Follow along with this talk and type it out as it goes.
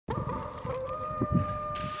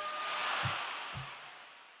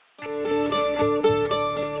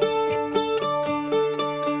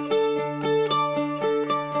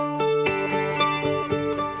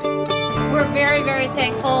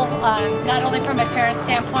thankful, not only from a parent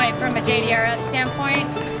standpoint, from a JDRF standpoint.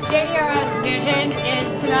 JDRF's vision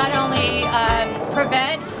is to not only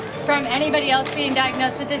prevent from anybody else being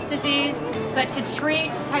diagnosed with this disease, but to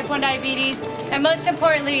treat type 1 diabetes, and most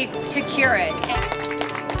importantly, to cure it.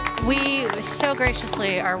 We so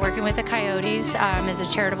graciously are working with the Coyotes as a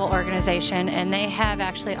charitable organization, and they have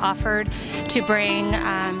actually offered to bring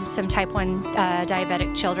some type 1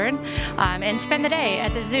 diabetic children and spend the day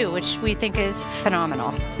at the zoo, which we think is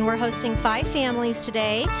phenomenal. We're hosting 5 families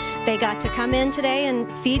today. They got to come in today and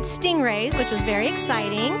feed stingrays, which was very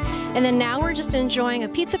exciting. And then now we're just enjoying a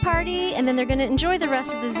pizza party, and then they're going to enjoy the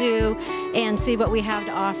rest of the zoo and see what we have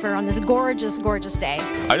to offer on this gorgeous, gorgeous day.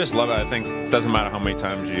 I just love it. I think it doesn't matter how many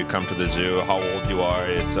times you come to the zoo, how old you are,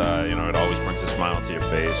 it's you know, it always brings a smile to your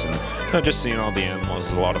face, and you know, just seeing all the animals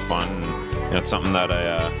is a lot of fun. And, you know, it's something that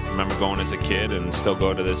I remember going as a kid and still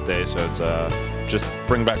go to this day, so it's just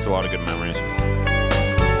bring back a lot of good memories.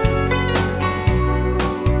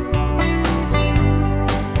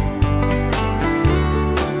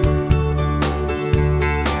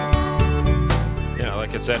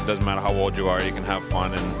 Like I said, it doesn't matter how old you are, you can have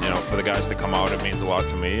fun, and you know, for the guys to come out, it means a lot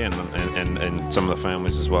to me and some of the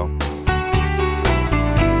families as well.